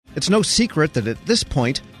It's no secret that at this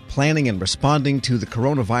point, planning and responding to the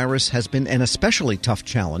coronavirus has been an especially tough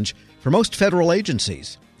challenge for most federal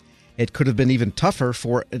agencies. It could have been even tougher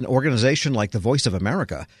for an organization like the Voice of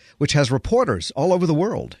America, which has reporters all over the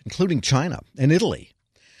world, including China and Italy.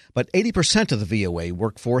 But 80% of the VOA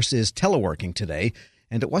workforce is teleworking today,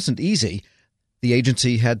 and it wasn't easy. The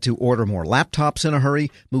agency had to order more laptops in a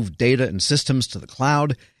hurry, move data and systems to the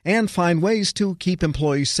cloud, and find ways to keep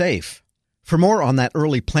employees safe. For more on that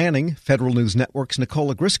early planning, Federal News Network's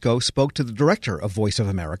Nicola Grisco spoke to the director of Voice of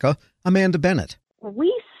America, Amanda Bennett.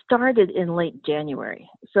 We started in late January,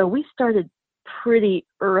 so we started pretty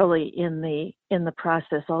early in the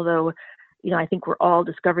process. Although, I think we're all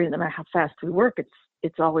discovering no matter how fast we work,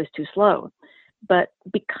 it's always too slow. But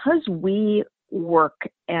because we work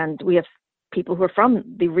and we have people who are from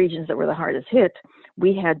the regions that were the hardest hit,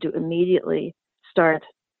 we had to immediately start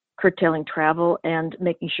curtailing travel and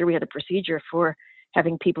making sure we had a procedure for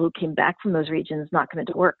having people who came back from those regions not come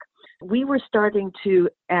into work. We were starting to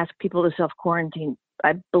ask people to self-quarantine,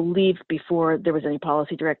 I believe, before there was any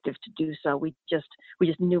policy directive to do so. We just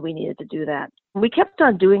knew we needed to do that. We kept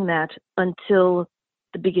on doing that until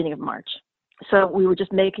the beginning of March. So we were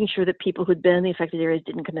just making sure that people who'd been in the affected areas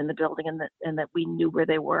didn't come in the building and that we knew where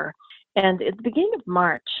they were. And at the beginning of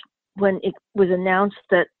March, when it was announced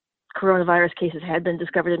that coronavirus cases had been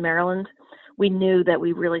discovered in Maryland, we knew that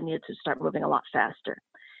we really needed to start moving a lot faster.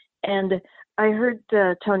 And I heard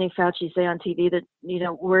Tony Fauci say on TV that,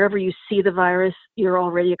 wherever you see the virus, you're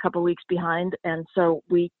already a couple weeks behind. And so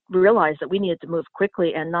we realized that we needed to move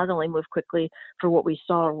quickly, and not only move quickly for what we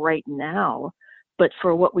saw right now, but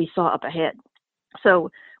for what we saw up ahead. So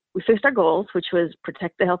we fixed our goals, which was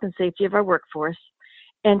protect the health and safety of our workforce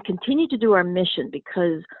and continue to do our mission,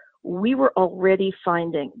 because we were already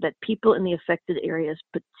finding that people in the affected areas,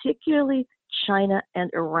 particularly China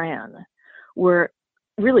and Iran, were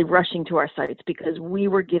really rushing to our sites because we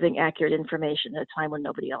were giving accurate information at a time when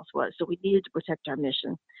nobody else was. So we needed to protect our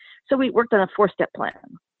mission. So we worked on a 4-step plan,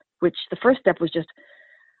 which the first step was just,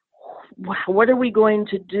 what are we going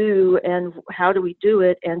to do and how do we do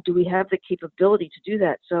it? And do we have the capability to do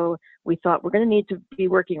that? So we thought, we're going to need to be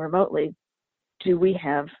working remotely. Do we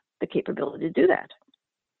have the capability to do that?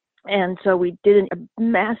 And so we did a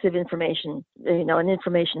massive information, an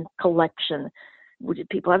information collection. Did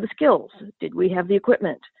people have the skills? Did we have the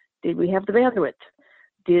equipment? Did we have the bandwidth?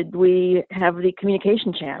 Did we have the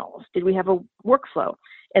communication channels? Did we have a workflow?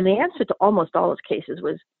 And the answer to almost all those cases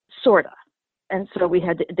was sorta. And so we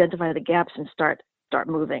had to identify the gaps and start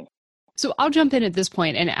moving. So I'll jump in at this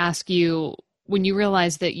point and ask you, when you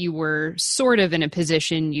realized that you were sort of in a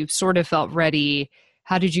position, you sort of felt ready,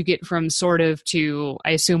 how did you get from sort of to,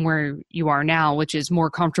 I assume, where you are now, which is more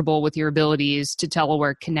comfortable with your abilities to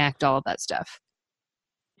telework, connect, all of that stuff?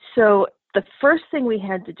 So the first thing we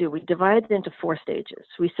had to do, we divided it into 4 stages.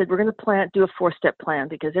 We said we're going to do a 4-step plan,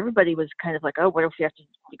 because everybody was kind of like, oh, what if we have to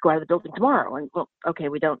go out of the building tomorrow? And well, okay,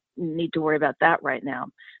 we don't need to worry about that right now.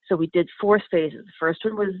 So we did 4 phases. The first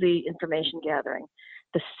one was the information gathering.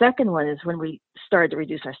 The second one is when we started to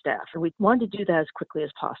reduce our staff, and we wanted to do that as quickly as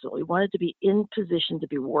possible. We wanted to be in position to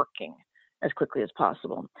be working as quickly as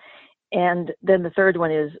possible. And then the third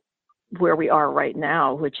one is where we are right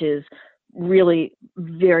now, which is really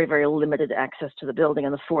very, very limited access to the building.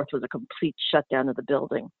 And the fourth was a complete shutdown of the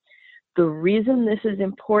building. The reason this is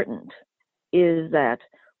important is that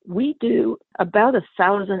we do about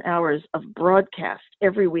 1,000 hours of broadcast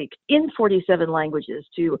every week in 47 languages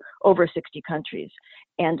to over 60 countries.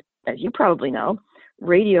 And as you probably know,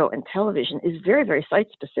 radio and television is very, very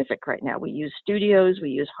site-specific right now. We use studios, we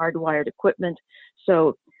use hardwired equipment.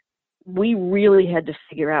 So we really had to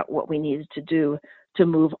figure out what we needed to do to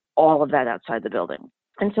move all of that outside the building.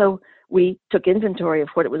 And so we took inventory of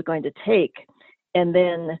what it was going to take. And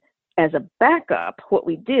then as a backup, what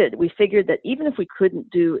we did, we figured that even if we couldn't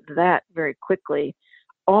do that very quickly,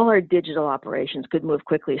 all our digital operations could move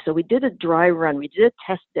quickly. So we did a dry run. We did a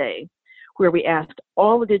test day where we asked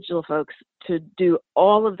all the digital folks to do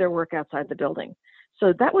all of their work outside the building.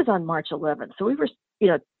 So that was on March 11th. So we were,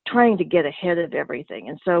 trying to get ahead of everything.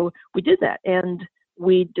 And so we did that. And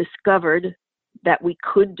we discovered that we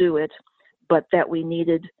could do it, but that we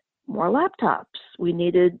needed more laptops. We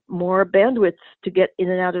needed more bandwidth to get in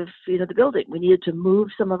and out of the building. We needed to move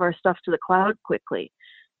some of our stuff to the cloud quickly.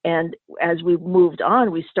 And as we moved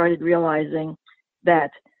on, we started realizing that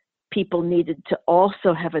people needed to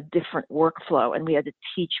also have a different workflow, and we had to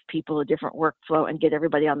teach people a different workflow and get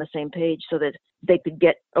everybody on the same page so that they could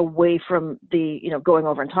get away from the, going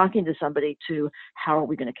over and talking to somebody to how are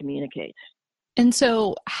we going to communicate. And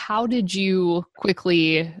so how did you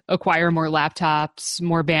quickly acquire more laptops,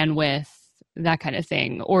 more bandwidth? that kind of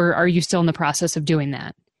thing? Or are you still in the process of doing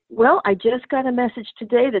that? Well, I just got a message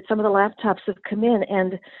today that some of the laptops have come in.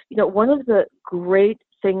 And, one of the great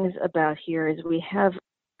things about here is we have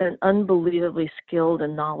an unbelievably skilled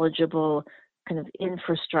and knowledgeable kind of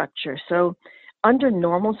infrastructure. So under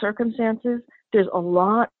normal circumstances, there's a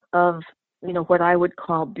lot of, what I would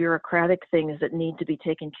call bureaucratic things that need to be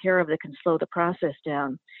taken care of that can slow the process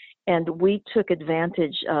down. And we took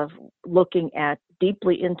advantage of looking at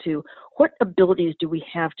deeply into what abilities do we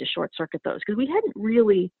have to short circuit those? Because we hadn't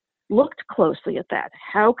really looked closely at that.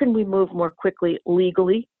 How can we move more quickly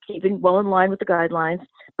legally, keeping well in line with the guidelines,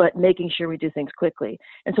 but making sure we do things quickly?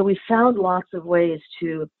 And so we found lots of ways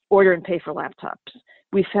to order and pay for laptops.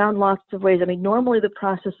 We found lots of ways. Normally the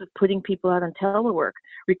process of putting people out on telework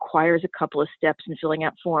requires a couple of steps in filling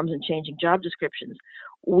out forms and changing job descriptions.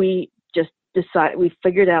 We just we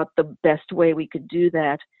figured out the best way we could do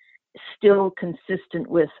that, still consistent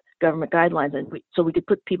with government guidelines, and so we could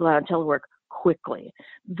put people out on telework quickly.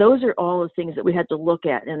 Those are all the things that we had to look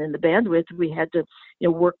at. And in the bandwidth, we had to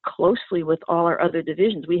work closely with all our other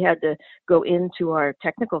divisions. We had to go into our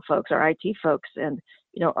technical folks, our IT folks, and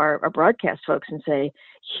our broadcast folks and say,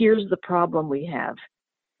 here's the problem we have.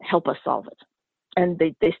 Help us solve it. And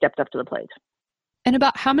they stepped up to the plate. And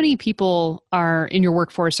about how many people are in your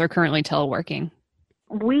workforce are currently teleworking?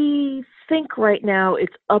 We think right now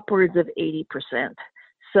it's upwards of 80%.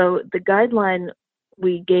 So the guideline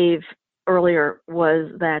we gave earlier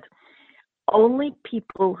was that only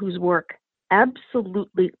people whose work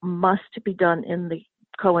absolutely must be done in the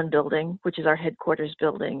Cohen building, which is our headquarters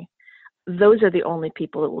building, those are the only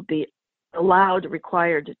people that will be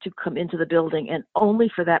required to come into the building, and only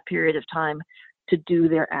for that period of time to do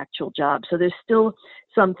their actual job. So there's still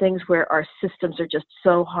some things where our systems are just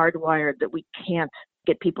so hardwired that we can't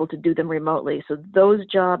get people to do them remotely. So those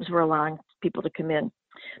jobs we're allowing people to come in.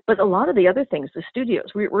 But a lot of the other things, the studios,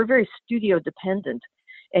 we're very studio dependent,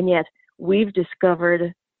 and yet we've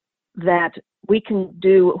discovered that we can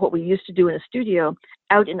do what we used to do in a studio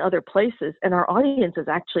out in other places, and our audiences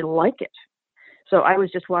actually like it. So I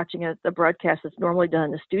was just watching a broadcast that's normally done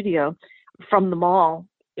in the studio from the mall,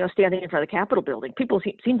 standing in front of the Capitol building. People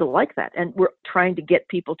seem to like that, and we're trying to get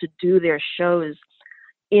people to do their shows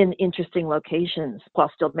in interesting locations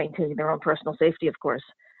while still maintaining their own personal safety, of course.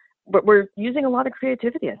 But we're using a lot of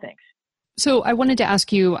creativity, I think. So I wanted to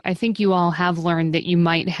ask you, I think you all have learned that you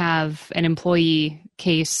might have an employee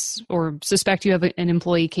case or suspect you have an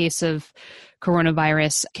employee case of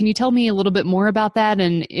coronavirus. Can you tell me a little bit more about that?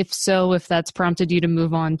 And if so, if that's prompted you to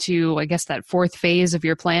move on to, I guess, that fourth phase of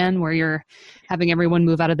your plan where you're having everyone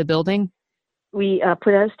move out of the building? We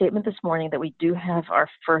put out a statement this morning that we do have our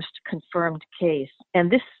first confirmed case. And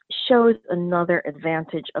this shows another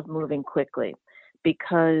advantage of moving quickly,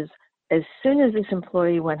 because as soon as this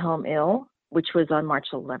employee went home ill, which was on March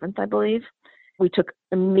 11th, I believe, we took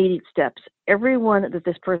immediate steps. Everyone that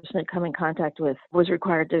this person had come in contact with was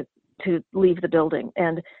required to leave the building,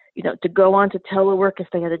 and to go on to telework if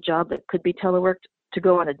they had a job that could be teleworked, to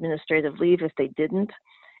go on administrative leave if they didn't.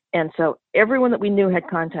 And so everyone that we knew had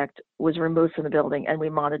contact was removed from the building, and we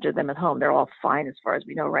monitored them at home. They're all fine as far as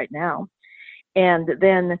we know right now. And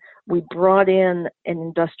then we brought in an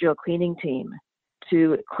industrial cleaning team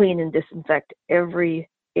to clean and disinfect every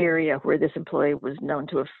area where this employee was known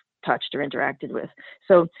to have touched or interacted with.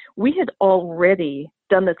 So we had already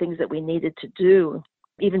done the things that we needed to do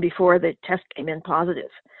even before the test came in positive.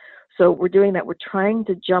 So we're doing that. We're trying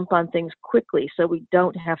to jump on things quickly so we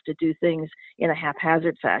don't have to do things in a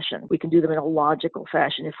haphazard fashion. We can do them in a logical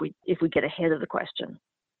fashion if we get ahead of the question.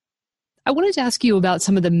 I wanted to ask you about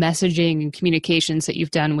some of the messaging and communications that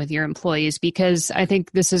you've done with your employees, because I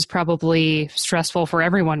think this is probably stressful for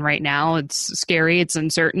everyone right now. It's scary, it's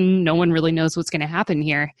uncertain, no one really knows what's going to happen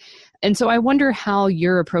here. And so I wonder how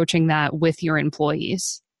you're approaching that with your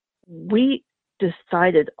employees. We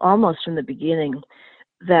decided almost from the beginning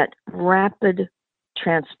that rapid,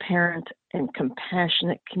 transparent, and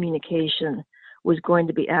compassionate communication was going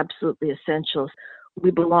to be absolutely essential. We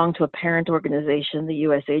belong to a parent organization, the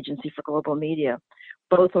U.S. Agency for Global Media.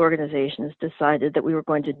 Both organizations decided that we were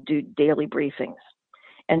going to do daily briefings.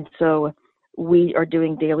 And so we are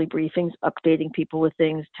doing daily briefings, updating people with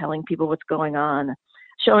things, telling people what's going on,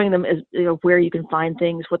 showing them where you can find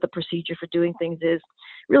things, what the procedure for doing things is,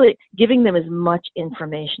 really giving them as much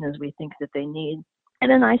information as we think that they need. And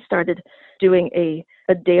then I started doing a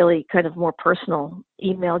daily kind of more personal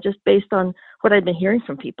email just based on what I'd been hearing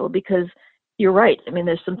from people, because you're right. I mean,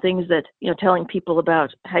 there's some things that, telling people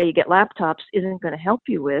about how you get laptops isn't going to help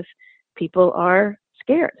you with. People are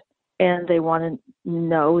scared, and they want to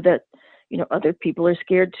know that, other people are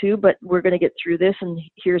scared too, but we're going to get through this, and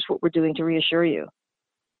here's what we're doing to reassure you.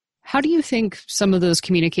 How do you think some of those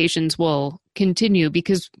communications will continue?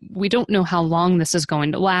 Because we don't know how long this is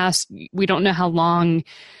going to last. We don't know how long,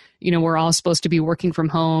 we're all supposed to be working from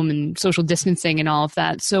home and social distancing and all of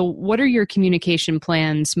that. So what are your communication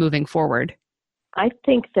plans moving forward? I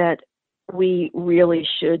think that we really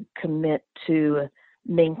should commit to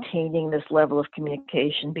maintaining this level of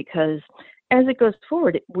communication, because as it goes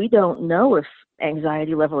forward, we don't know if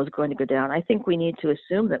anxiety level is going to go down. I think we need to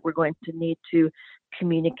assume that we're going to need to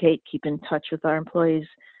communicate, keep in touch with our employees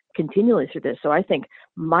continually through this. So I think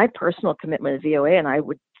my personal commitment at VOA, and I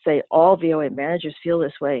would say all VOA managers feel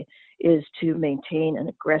this way, is to maintain an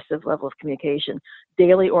aggressive level of communication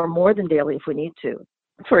daily or more than daily if we need to.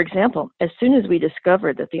 For example, as soon as we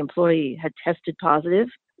discovered that the employee had tested positive,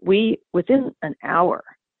 we, within an hour,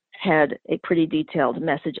 had a pretty detailed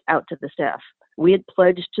message out to the staff. We had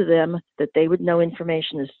pledged to them that they would know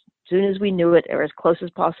information as soon as we knew it, or as close as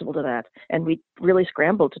possible to that. And we really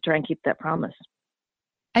scrambled to try and keep that promise.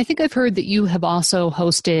 I think I've heard that you have also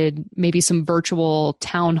hosted maybe some virtual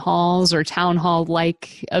town halls or town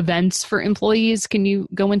hall-like events for employees. Can you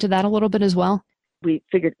go into that a little bit as well? We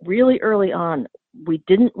figured really early on, we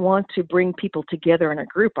didn't want to bring people together in a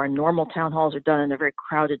group. Our normal town halls are done in a very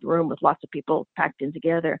crowded room with lots of people packed in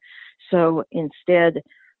together. So instead,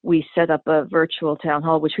 we set up a virtual town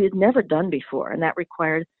hall, which we had never done before. And that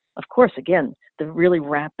required, of course, again, the really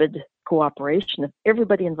rapid cooperation of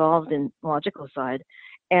everybody involved in the logical side.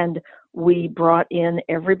 And we brought in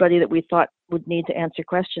everybody that we thought would need to answer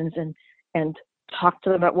questions and talked to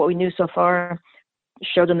them about what we knew so far,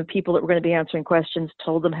 showed them the people that were going to be answering questions,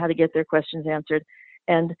 told them how to get their questions answered,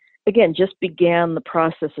 and again, just began the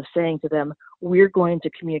process of saying to them, we're going to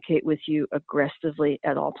communicate with you aggressively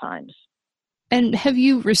at all times. And have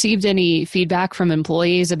you received any feedback from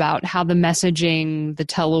employees about how the messaging, the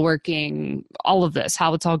teleworking, all of this,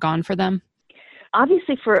 how it's all gone for them?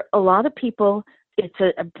 Obviously, for a lot of people, it's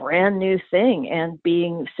a brand new thing, and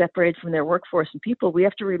being separated from their workforce and people, we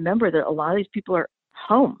have to remember that a lot of these people are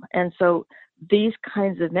home. And so these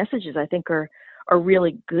kinds of messages, I think, are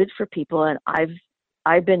really good for people. And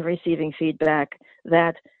I've been receiving feedback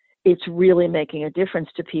that it's really making a difference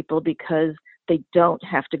to people, because they don't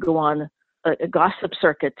have to go on a gossip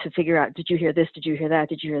circuit to figure out, did you hear this? Did you hear that?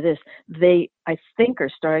 Did you hear this? They, I think,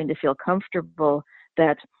 are starting to feel comfortable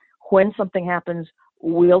that when something happens,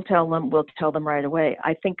 we'll tell them right away.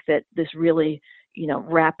 I think that this really,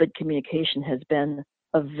 rapid communication has been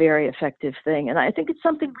a very effective thing. And I think it's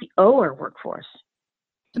something we owe our workforce.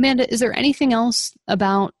 Amanda, is there anything else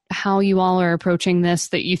about how you all are approaching this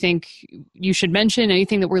that you think you should mention?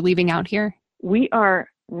 Anything that we're leaving out here? We are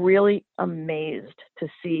really amazed to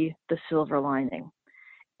see the silver lining.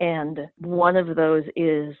 And one of those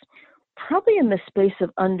is probably in the space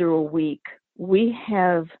of under a week, we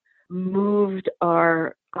have moved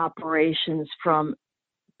our operations from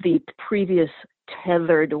the previous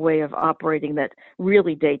tethered way of operating that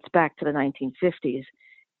really dates back to the 1950s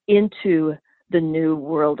into the new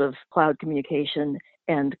world of cloud communication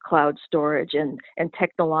and cloud storage and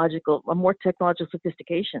a more technological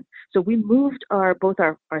sophistication. So we moved both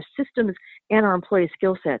our systems and our employee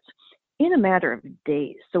skill sets in a matter of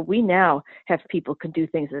days. So we now have people can do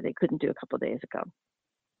things that they couldn't do a couple of days ago.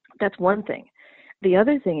 That's one thing. The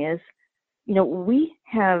other thing is, we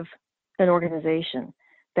have an organization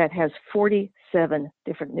that has 47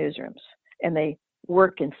 different newsrooms, and they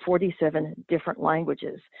work in 47 different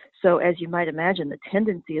languages. So as you might imagine, the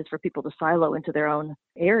tendency is for people to silo into their own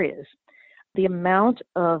areas. The amount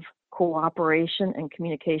of cooperation and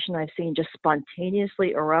communication I've seen just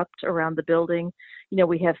spontaneously erupt around the building.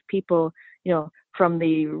 We have people, from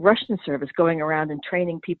the Russian service going around and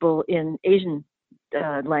training people in Asian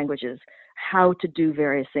languages how to do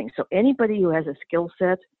various things. So anybody who has a skill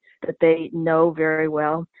set that they know very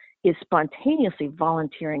well is spontaneously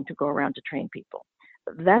volunteering to go around to train people.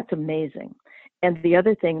 That's amazing. And the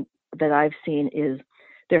other thing that I've seen is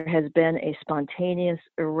there has been a spontaneous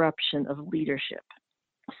eruption of leadership.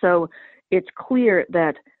 So it's clear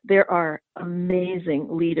that there are amazing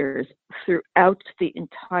leaders throughout the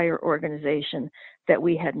entire organization that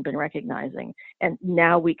we hadn't been recognizing. And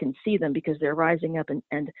now we can see them because they're rising up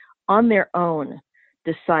and on their own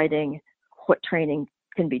deciding what training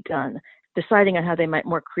can be done, deciding on how they might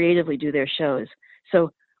more creatively do their shows.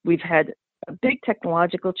 So we've had a big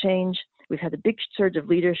technological change. We've had a big surge of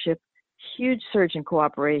leadership, huge surge in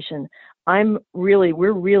cooperation.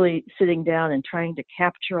 We're really sitting down and trying to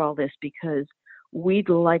capture all this because we'd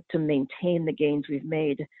like to maintain the gains we've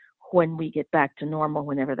made when we get back to normal,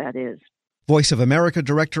 whenever that is. Voice of America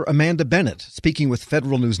Director Amanda Bennett speaking with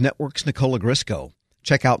Federal News Network's Nicola Grisco.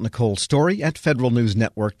 Check out Nicole's story at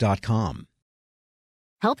federalnewsnetwork.com.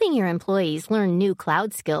 Helping your employees learn new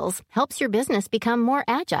cloud skills helps your business become more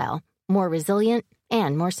agile, more resilient,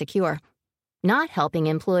 and more secure. Not helping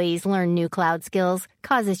employees learn new cloud skills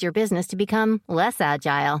causes your business to become less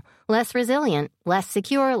agile, less resilient, less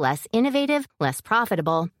secure, less innovative, less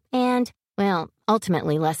profitable, and, well,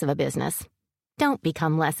 ultimately less of a business. Don't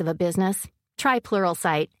become less of a business. Try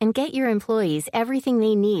Pluralsight and get your employees everything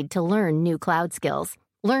they need to learn new cloud skills.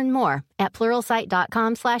 Learn more at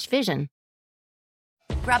pluralsight.com/vision.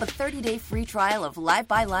 Grab a 30-day free trial of Live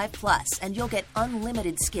by Live Plus, and you'll get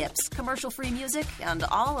unlimited skips, commercial-free music, and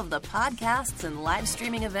all of the podcasts and live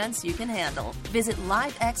streaming events you can handle. Visit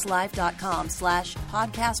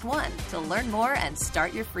livexlive.com/podcast1 to learn more and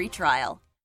start your free trial.